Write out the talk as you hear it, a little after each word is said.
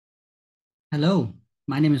Hello,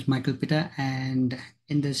 my name is Michael Pitta, and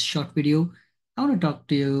in this short video, I want to talk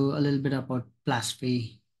to you a little bit about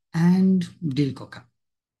Plasfy and Deal Coca.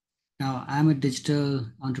 Now, I'm a digital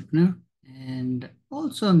entrepreneur and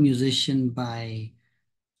also a musician by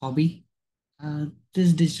hobby.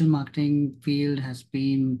 This digital marketing field has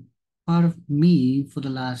been part of me for the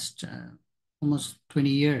last almost 20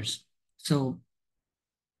 years. So,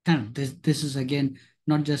 kind of this is again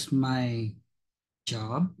not just my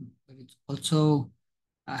job, but it's also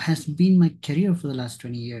has been my career for the last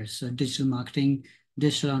 20 years. So digital marketing,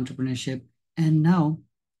 digital entrepreneurship. And now,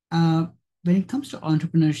 uh, when it comes to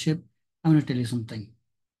entrepreneurship, I want to tell you something.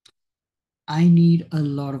 I need a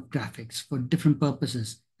lot of graphics for different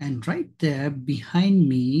purposes. And right there behind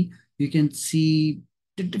me, you can see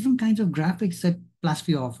the different kinds of graphics that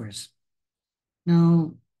Plasfy offers.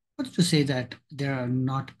 Now, what's to say that there are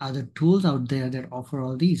not other tools out there that offer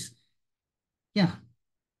all these? Yeah,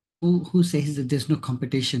 who says that there's no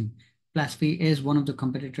competition? Plasfy is one of the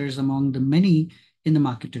competitors among the many in the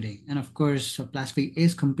market today. And of course, Plasfy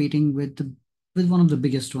is competing with with one of the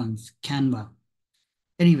biggest ones, Canva.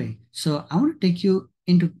 Anyway, so I want to take you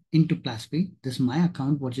into Plasfy. This is my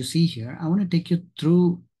account, what you see here. I want to take you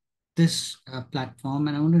through this platform,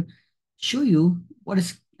 and I want to show you what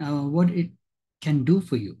it can do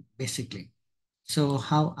for you, basically. So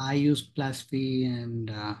how I use Plasfy and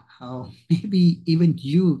how maybe even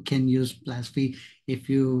you can use Plasfy if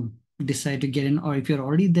you decide to get in, or if you're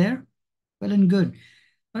already there, well and good.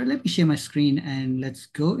 But let me share my screen and let's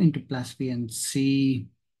go into Plasfy and see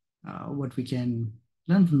what we can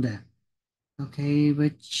learn from there. Okay,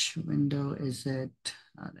 which window is it?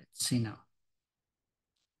 Let's see now.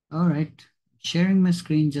 All right, sharing my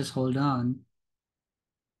screen, just hold on.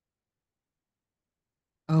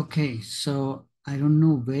 Okay, so I don't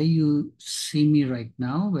know where you see me right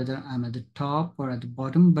now, whether I'm at the top or at the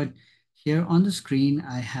bottom, but here on the screen,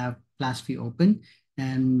 I have Plasfy open.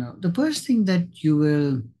 And the first thing that you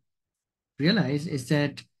will realize is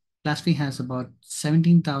that Plasfy has about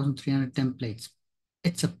 17,300 templates.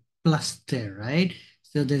 It's a plus there, right?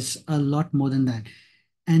 So there's a lot more than that.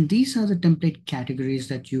 And these are the template categories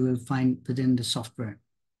that you will find within the software,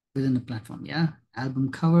 within the platform. Yeah,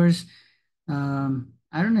 album covers,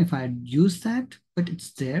 I don't know if I'd use that, but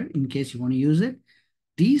it's there in case you want to use it.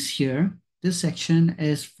 These here, this section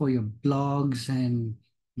is for your blogs and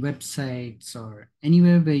websites or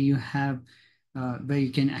anywhere where you have, where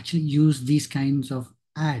you can actually use these kinds of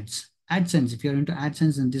ads. AdSense, if you're into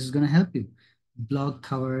AdSense, then this is going to help you. Blog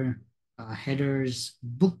cover, headers,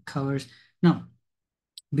 book covers. Now,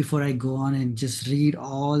 before I go on and just read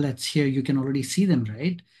all that's here, you can already see them,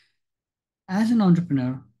 right? As an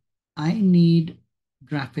entrepreneur, I need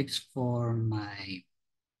graphics for my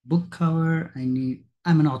book cover. I'm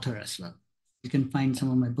an author as well. You can find some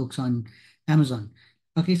of my books on Amazon.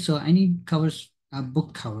 Okay, so I need covers,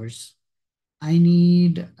 book covers. I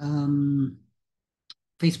need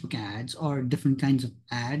Facebook ads or different kinds of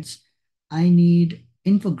ads. I need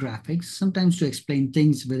infographics, sometimes to explain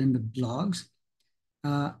things within the blogs.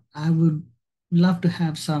 I would love to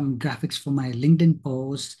have some graphics for my LinkedIn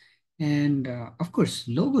posts. And of course,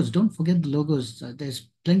 logos. Don't forget the logos. There's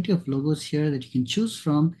plenty of logos here that you can choose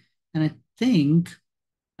from. And I think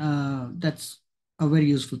that's a very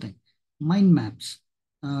useful thing. Mind maps.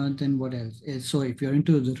 Then what else? So if you're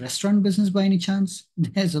into the restaurant business by any chance,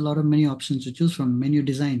 there's a lot of menu options to choose from, menu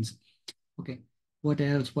designs. Okay. What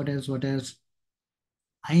else? What else? What else?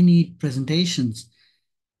 I need presentations.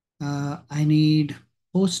 I need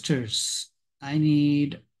posters. I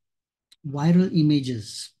need viral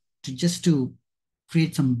images to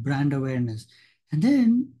create some brand awareness. And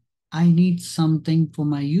then I need something for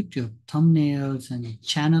my YouTube, thumbnails and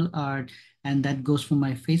channel art, and that goes for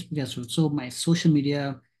my Facebook as well. So my social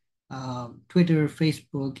media, Twitter,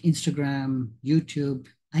 Facebook, Instagram, YouTube,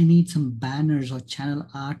 I need some banners or channel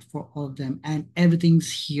art for all of them, and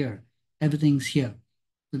everything's here. Everything's here.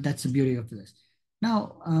 So that's the beauty of this.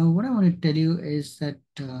 Now, what I want to tell you is that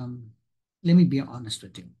let me be honest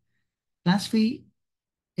with you. Plasfy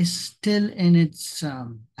is still in its, I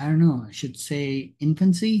don't know, I should say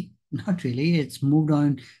infancy. Not really. It's moved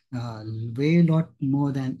on way a lot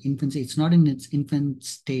more than infancy. It's not in its infant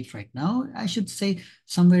state right now. I should say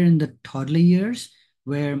somewhere in the toddler years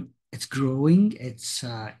where it's growing, it's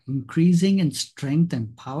increasing in strength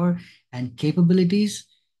and power and capabilities.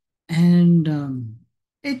 And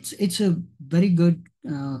it's a very good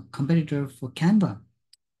competitor for Canva.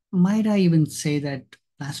 Might I even say that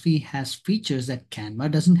Plasfy has features that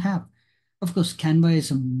Canva doesn't have? Of course, Canva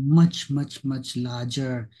is a much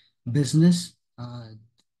larger business.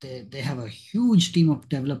 They have a huge team of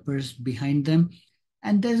developers behind them.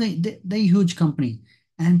 And they're a huge company.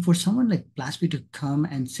 And for someone like Plasfy to come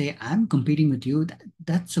and say, I'm competing with you,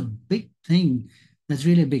 that's a big thing. That's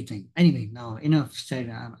really a big thing. Anyway, now enough said.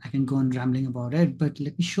 I can go on rambling about it, but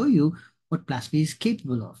let me show you what Plasfy is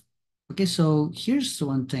capable of. Okay, so here's the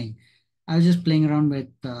one thing. I was just playing around with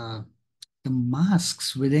the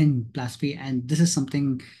masks within Plasfy, and this is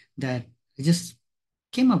something that I just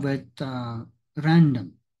came up with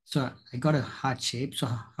random. So I got a heart shape. So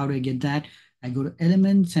how do I get that? I go to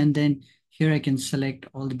elements, and then here I can select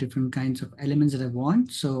all the different kinds of elements that I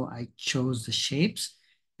want. So I chose the shapes,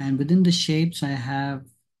 and within the shapes, I have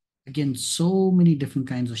again so many different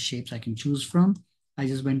kinds of shapes I can choose from. I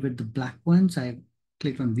just went with the black ones. I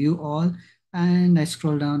clicked on view all, and I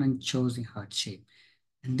scroll down and chose the heart shape.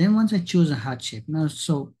 And then once I choose a heart shape, now,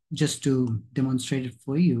 so just to demonstrate it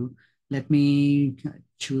for you, let me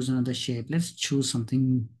choose another shape. Let's choose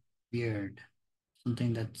something weird,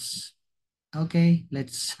 something that's okay.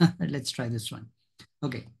 Let's let's try this one.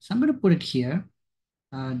 Okay, so I'm going to put it here,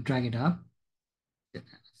 drag it up,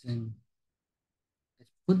 and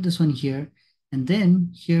let's put this one here. And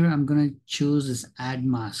then here I'm going to choose this add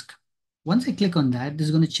mask. Once I click on that, this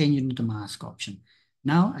is going to change into the mask option.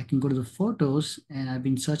 Now I can go to the photos, and I've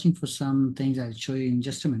been searching for some things I'll show you in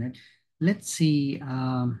just a minute. Let's see.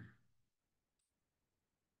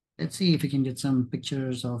 Let's see if we can get some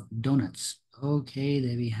pictures of donuts. Okay,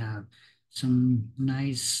 there we have some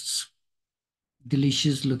nice,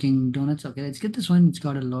 delicious looking donuts. Okay, let's get this one. It's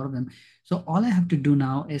got a lot of them. So all I have to do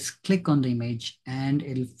now is click on the image and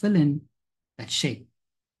it'll fill in that shape.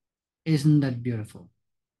 Isn't that beautiful?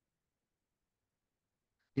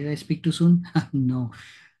 Did I speak too soon? No.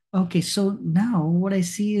 Okay, so now what I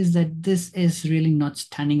see is that this is really not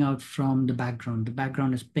standing out from the background. The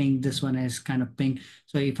background is pink. This one is kind of pink.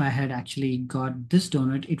 So if I had actually got this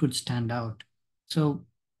donut, it would stand out. So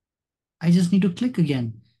I just need to click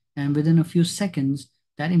again. And within a few seconds,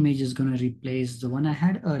 that image is going to replace the one I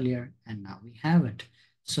had earlier. And now we have it.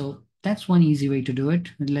 So that's one easy way to do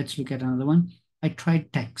it. Let's look at another one. I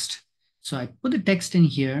tried text. So I put the text in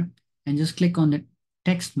here and just click on the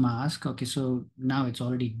text mask. Okay, so now it's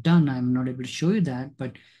already done. I'm not able to show you that,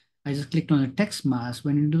 but I just clicked on the text mask,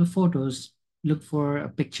 went into the photos, looked for a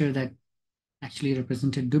picture that actually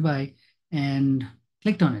represented Dubai and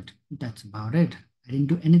clicked on it. That's about it. I didn't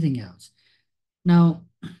do anything else. Now,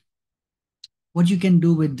 what you can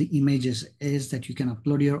do with the images is that you can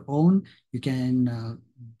upload your own. You can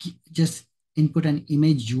just input an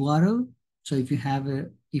image URL. So if you have a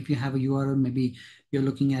URL, maybe you're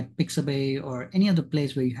looking at Pixabay or any other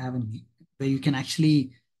place where where you can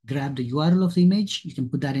actually grab the URL of the image. You can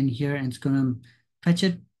put that in here, and it's gonna fetch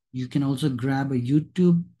it. You can also grab a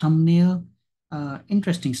YouTube thumbnail,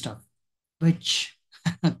 interesting stuff, which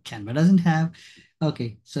Canva doesn't have.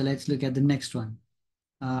 Okay, so let's look at the next one.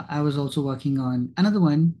 I was also working on another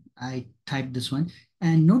one. I typed this one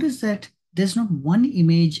and notice that there's not one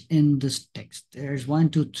image in this text. There's one,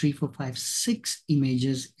 two, three, four, five, six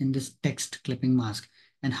images in this text clipping mask.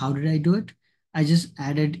 And how did I do it? I just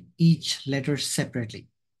added each letter separately.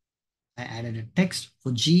 I added a text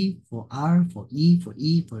for G, for R, for E,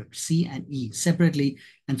 for C, and E separately.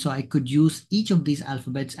 And so I could use each of these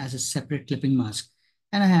alphabets as a separate clipping mask.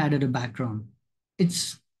 And I added a background.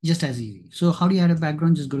 It's just as easy. So how do you add a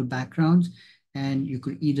background? Just go to backgrounds, and you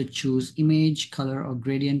could either choose image, color, or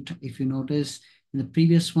gradient. If you notice, in the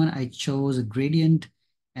previous one, I chose a gradient.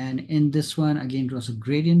 And in this one, again, it was a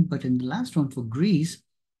gradient. But in the last one for Greece,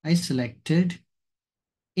 I selected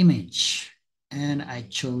image, and I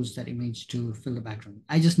chose that image to fill the background.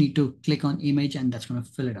 I just need to click on image, and that's going to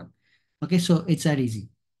fill it up. Okay, so it's that easy.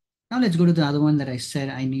 Now let's go to the other one that I said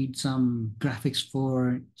I need some graphics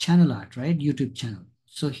for channel art, right? YouTube channel.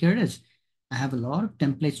 So here it is. I have a lot of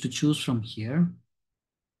templates to choose from here.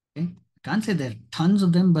 Okay, I can't say there are tons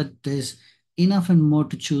of them, but there's enough and more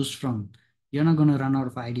to choose from. You're not going to run out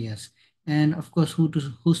of ideas. And of course,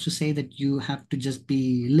 who's to say that you have to just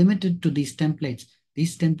be limited to these templates?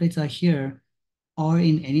 These templates are here, or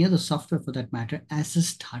in any other software for that matter, as a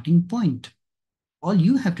starting point. All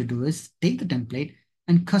you have to do is take the template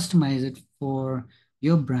and customize it for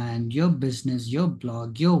your brand, your business, your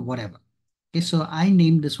blog, your whatever. Okay, so I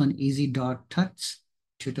named this one easy.tuts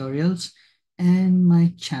tutorials, and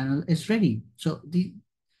my channel is ready. So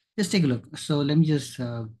just take a look. So let me just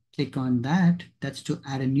click on that. That's to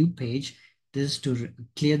add a new page. This is to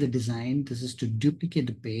clear the design. This is to duplicate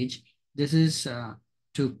the page. This is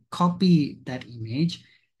to copy that image,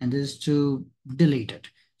 and this is to delete it.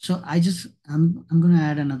 So I'm going to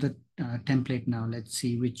add another template now. Let's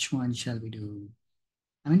see, which one shall we do?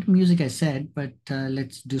 I'm into music, I said, but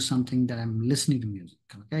let's do something that I'm listening to music.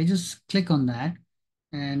 Okay, I just click on that.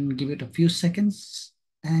 and give it a few seconds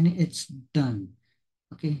and it's done.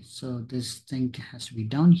 Okay, so this thing has to be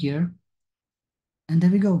down here. And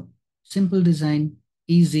there we go. Simple design,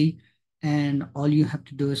 easy. And all you have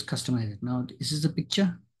to do is customize it. Now, is this a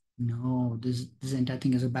picture? No, this entire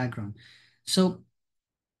thing is a background. So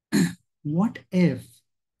what if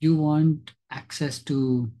you want access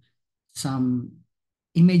to some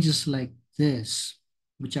images like this,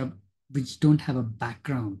 which don't have a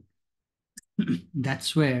background?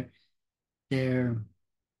 That's where their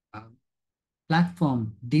uh,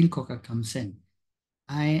 platform Deal Coca comes in.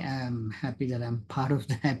 I am happy that I'm part of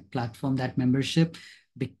that platform, that membership,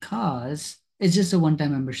 because it's just a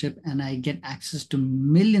one-time membership and I get access to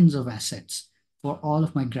millions of assets for all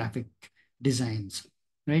of my graphic designs,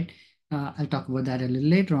 right? I'll talk about that a little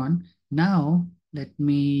later on. Now, let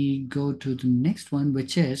me go to the next one,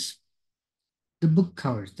 which is the book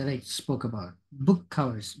covers that I spoke about. Book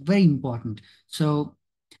covers, very important. So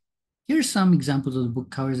here's some examples of the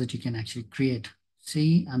book covers that you can actually create.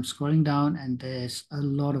 See, I'm scrolling down and there's a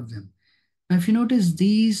lot of them. Now, if you notice,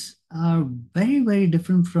 these are very, very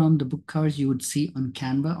different from the book covers you would see on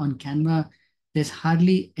Canva. On Canva, there's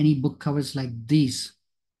hardly any book covers like these.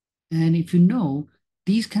 And if you know,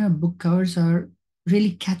 these kind of book covers are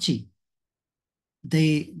really catchy.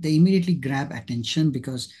 They immediately grab attention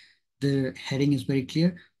because the heading is very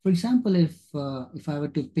clear. For example, if I were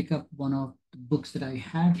to pick up one of the books that I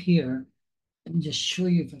have here, let me just show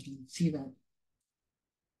you if I can see that.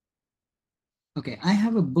 Okay, I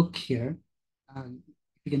have a book here.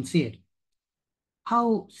 You can see it.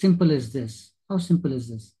 How simple is this? How simple is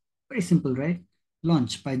this? Very simple, right?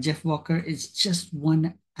 Launch by Jeff Walker is just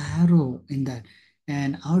one arrow in that.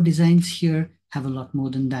 And our designs here have a lot more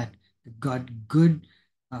than that. They've got good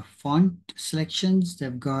font selections.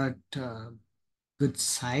 They've got good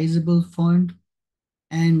sizable font,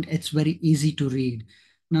 and it's very easy to read.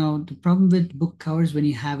 Now, the problem with book covers when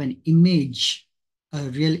you have an image, a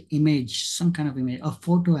real image, some kind of image, a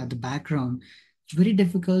photo at the background, it's very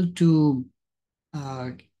difficult to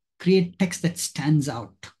uh, create text that stands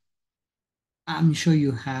out. I'm sure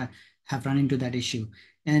you have run into that issue.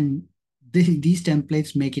 And these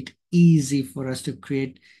templates make it easy for us to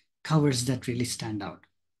create covers that really stand out.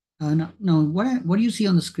 Now what you see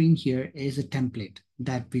on the screen here is a template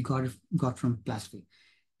that we got from Plasfy.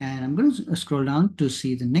 And I'm going to scroll down to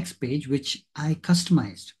see the next page, which I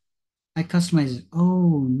customized. I customized it.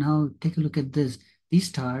 Oh, now take a look at this. These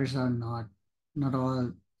stars are not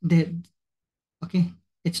all they okay.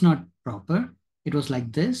 It's not proper. It was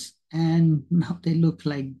like this, and now they look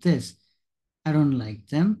like this. I don't like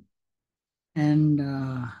them, and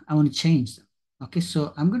I want to change them. Okay,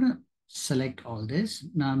 so I'm gonna select all this.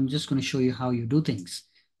 Now I'm just gonna show you how you do things.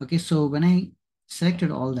 Okay, so when I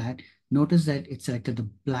selected all that, notice that it selected the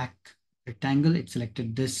black rectangle. It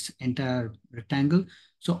selected this entire rectangle.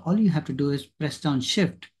 So all you have to do is press down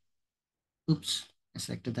Shift. Oops, I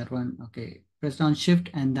selected that one. Okay, press down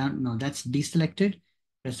Shift and down. Now that's deselected.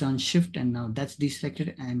 Press down Shift and now that's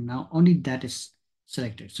deselected. And now only that is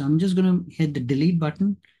selected. So I'm just going to hit the delete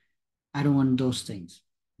button. I don't want those things.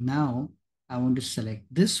 Now I want to select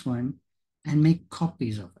this one and make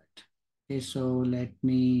copies of it. Okay, so let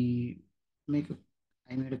me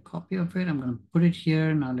I made a copy of it. I'm going to put it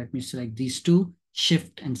here. Now let me select these two,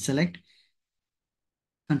 Shift and select.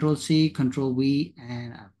 Control C, Control V,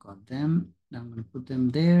 and I've got them. Now I'm going to put them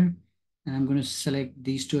there, and I'm going to select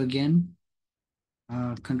these two again.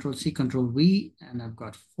 Control C, Control V, and I've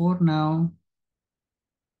got four now.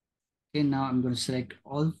 Okay, now I'm going to select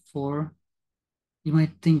all four. You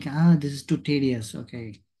might think, this is too tedious.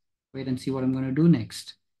 Okay, wait and see what I'm going to do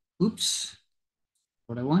next. Oops,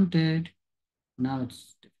 what I wanted. Now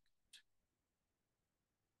it's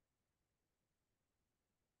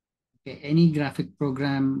okay. Any graphic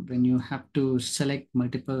program, when you have to select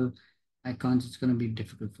multiple icons, it's going to be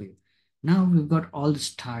difficult for you. Now we've got all the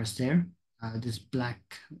stars there. This black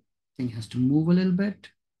thing has to move a little bit.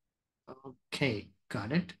 Okay,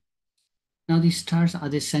 got it. Now these stars, are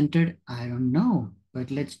they centered? I don't know, but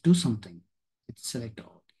let's do something. Let's select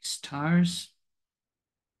all these stars.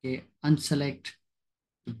 Okay, unselect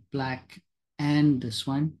the black and this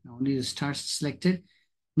one. Now only the stars selected.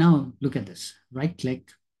 Now look at this. Right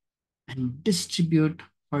click and distribute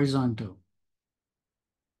horizontal.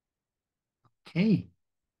 Okay,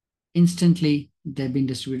 instantly they've been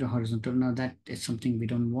distributed horizontal. Now that is something we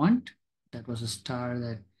don't want. That was a star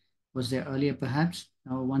that was there earlier perhaps.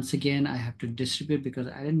 Now once again, I have to distribute because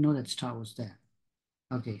I didn't know that star was there.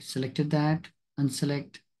 Okay, selected that,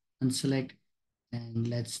 unselect, unselect, and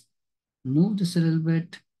let's move this a little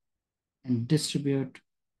bit and distribute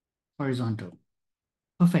horizontal.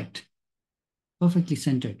 Perfect. perfectly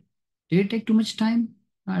centered. Did it take too much time?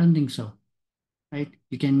 I don't think so, right?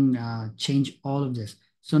 You can change all of this.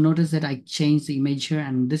 So notice that I changed the image here,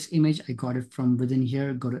 and this image, I got it from within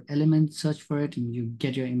here. Go to element, search for it, and you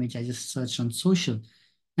get your image. I just searched on social.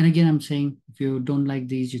 And again, I'm saying if you don't like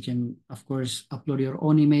these, you can, of course, upload your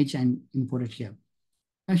own image and import it here.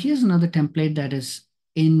 Now, here's another template that is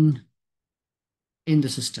in in the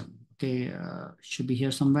system. Okay, should be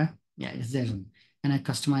here somewhere. Yeah, it's there. And I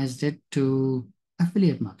customized it to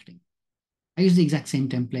affiliate marketing. I use the exact same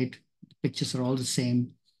template. The pictures are all the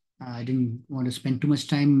same. I didn't want to spend too much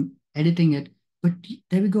time editing it, but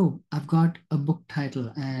there we go. I've got a book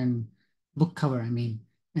title and book cover, I mean,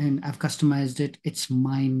 and I've customized it. It's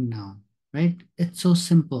mine now, right? It's so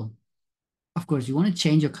simple. Of course, you want to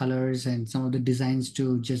change your colors and some of the designs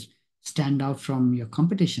to just stand out from your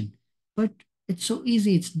competition, but it's so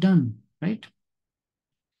easy. It's done, right?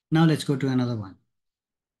 Now let's go to another one.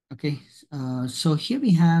 Okay, so here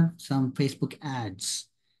we have some Facebook ads.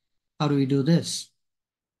 How do we do this?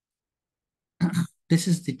 This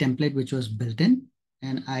is the template which was built in,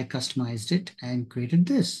 and I customized it and created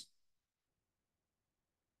this.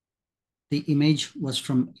 The image was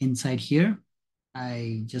from inside here.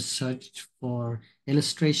 I just searched for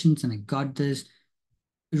illustrations and I got this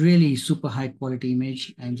really super high quality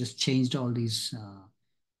image and just changed all these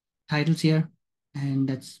titles here. And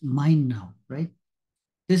that's mine now, right?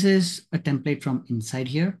 This is a template from inside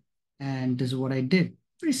here. And this is what I did.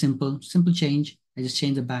 Pretty simple, simple change. I just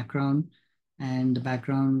changed the background and the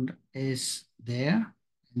background is there.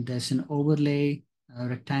 And there's an overlay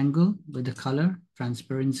rectangle with the color,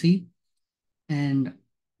 transparency, and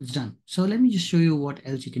it's done. So let me just show you what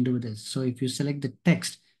else you can do with this. So if you select the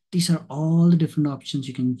text, these are all the different options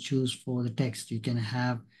you can choose for the text. You can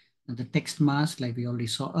have the text mask like we already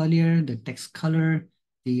saw earlier, the text color,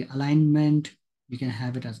 the alignment. You can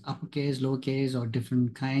have it as uppercase, lowercase, or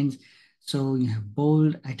different kinds. So you have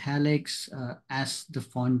bold, italics, as the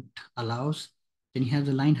font allows. Then you have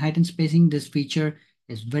the line height and spacing. This feature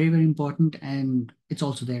is very, very important, and it's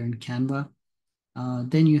also there in Canva.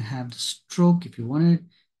 Then you have the stroke if you want it.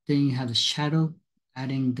 Then you have the shadow,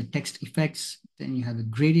 adding the text effects. Then you have the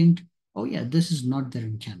gradient. Oh yeah, this is not there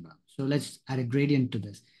in Canva. So let's add a gradient to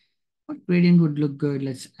this. What gradient would look good?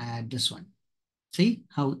 Let's add this one. See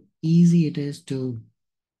how easy it is to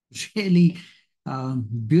really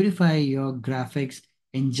beautify your graphics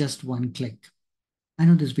in just one click. I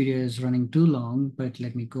know this video is running too long, but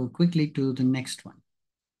let me go quickly to the next one.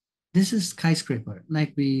 This is skyscraper.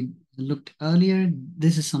 Like we looked earlier,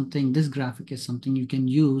 this is something, this graphic is something you can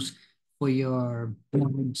use for your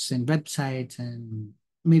blogs and websites and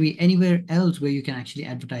maybe anywhere else where you can actually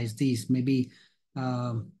advertise these. Maybe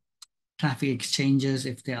um, traffic exchanges,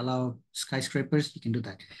 if they allow skyscrapers, you can do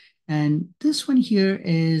that. And this one here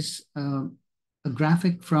is a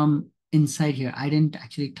graphic from inside here. I didn't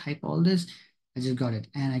actually type all this. I just got it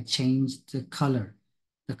and I changed the color.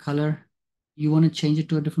 The color, you want to change it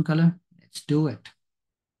to a different color? Let's do it.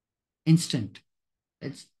 Instant.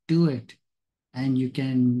 Let's do it. And you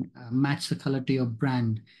can match the color to your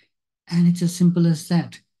brand. And it's as simple as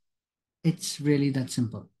that. It's really that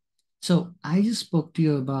simple. So I just spoke to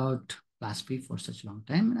you about Plasfy for such a long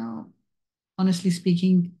time now. Honestly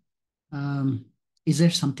speaking, um, is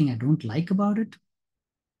there something I don't like about it?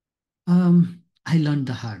 I learned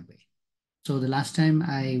the hard way. So the last time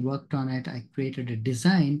I worked on it, I created a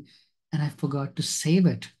design and I forgot to save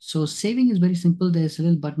it. So saving is very simple. There's a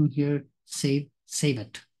little button here, save, save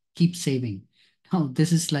it, keep saving. Now,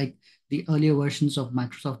 this is like the earlier versions of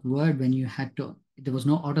Microsoft Word when you had to, there was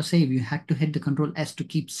no autosave. You had to hit the Control S to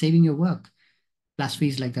keep saving your work. Plasfy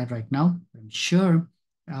is like that right now. I'm sure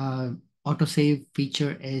autosave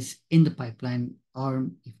feature is in the pipeline, or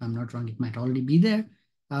if I'm not wrong, it might already be there.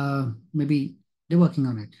 Maybe they're working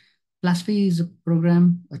on it. Plasfy is a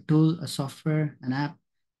program, a tool, a software, an app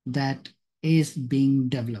that is being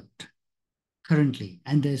developed currently,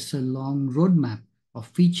 and there's a long roadmap of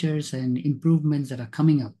features and improvements that are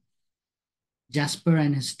coming up. Jasper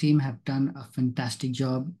and his team have done a fantastic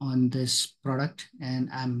job on this product, and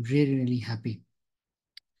I'm really, really happy.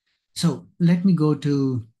 So let me go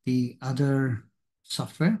to the other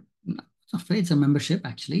software. Software, it's a membership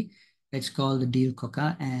actually. It's called the Deal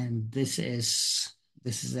Coca, and this is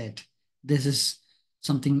it. This is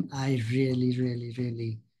something I really, really,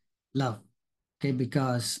 really love. Okay,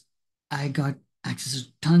 because I got access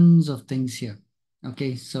to tons of things here.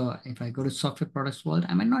 Okay, so if I go to software products world,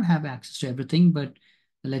 I might not have access to everything, but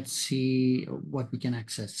let's see what we can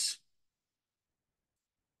access.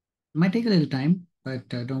 It might take a little time, but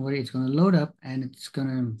don't worry, it's going to load up and it's going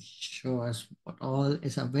to show us what all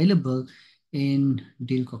is available in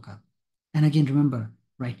Deal Coca. And again, remember,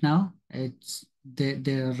 right now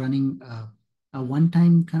they're running a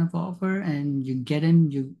one-time kind of offer, and you get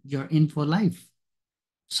in, you're in for life.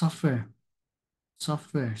 Software,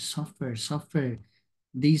 software.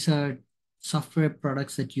 These are software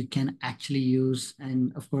products that you can actually use,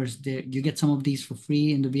 and of course, you get some of these for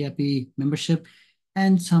free in the VIP membership,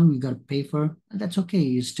 and some you got to pay for. And that's okay.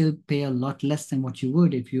 You still pay a lot less than what you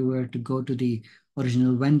would if you were to go to the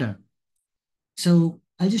original vendor. So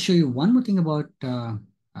I'll just show you one more thing about uh,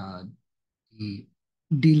 the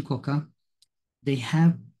Deal Coca. They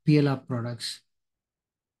have PLR products,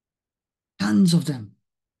 tons of them.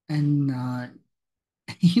 And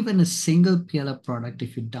even a single PLR product,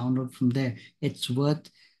 if you download from there, it's worth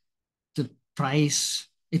the price.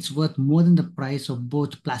 It's worth more than the price of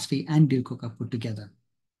both Plasfy and Deal Coca put together.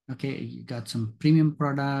 Okay, you got some premium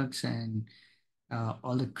products and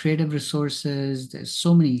all the creative resources. There's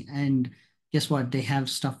so many. And guess what? They have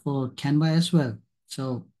stuff for Canva as well.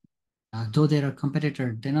 So though they're a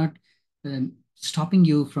competitor, they're not stopping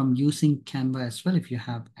you from using Canva as well if you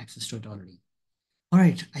have access to it already. All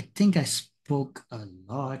right, I think I spoke a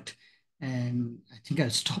lot and I think I'll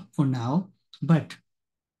stop for now. But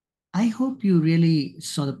I hope you really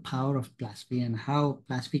saw the power of Plasfy and how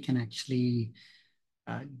Plasfy can actually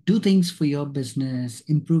do things for your business,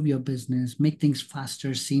 improve your business, make things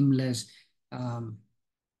faster, seamless, um,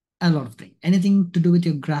 a lot of things. Anything to do with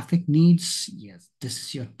your graphic needs, yes, this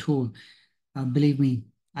is your tool. Believe me,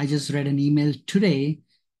 I just read an email today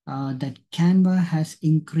that Canva has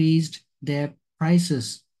increased their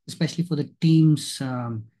prices, especially for the Teams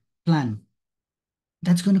plan.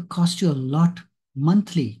 That's going to cost you a lot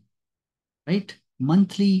monthly, right?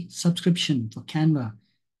 Monthly subscription for Canva.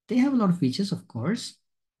 They have a lot of features, of course,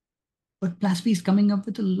 but Plasby is coming up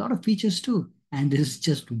with a lot of features too. And this is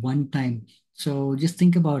just one time. So just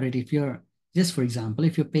think about it. If you're, just for example,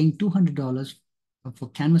 if you're paying $200 for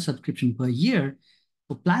Canva subscription per year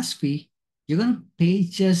for Plasby, you're going to pay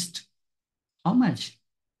just how much?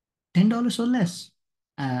 $10 or less.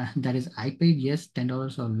 That is, I paid, yes,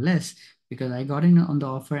 $10 or less because I got in on the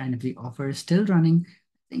offer. And if the offer is still running,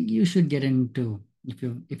 I think you should get into if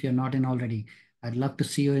you're not in already. I'd love to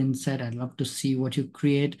see you inside. I'd love to see what you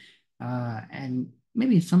create. And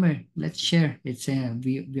maybe somewhere let's share. It's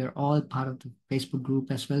we are all part of the Facebook group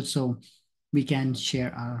as well. So we can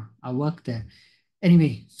share our work there.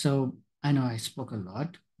 Anyway, so I know I spoke a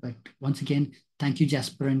lot, but once again, thank you,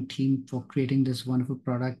 Jasper and team, for creating this wonderful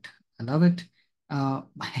product. I love it. By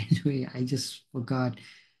the way, I just forgot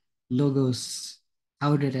logos.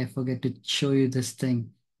 How did I forget to show you this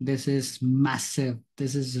thing? This is massive.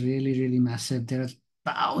 This is really, really massive. There are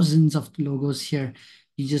thousands of logos here.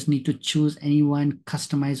 You just need to choose anyone,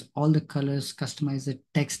 customize all the colors, customize the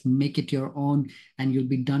text, make it your own, and you'll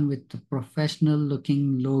be done with the professional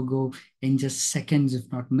looking logo in just seconds,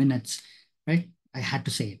 if not minutes, right? I had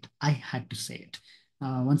to say it. I had to say it.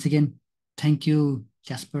 Once again, thank you,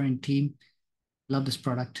 Jasper and team. Love this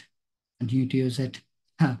product. Continue to use it.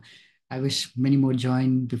 I wish many more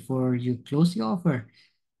join before you close the offer.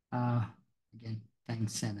 Uh, Again,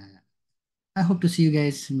 thanks. And I hope to see you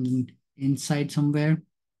guys inside somewhere.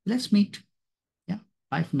 Let's meet. Yeah.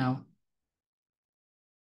 Bye for now.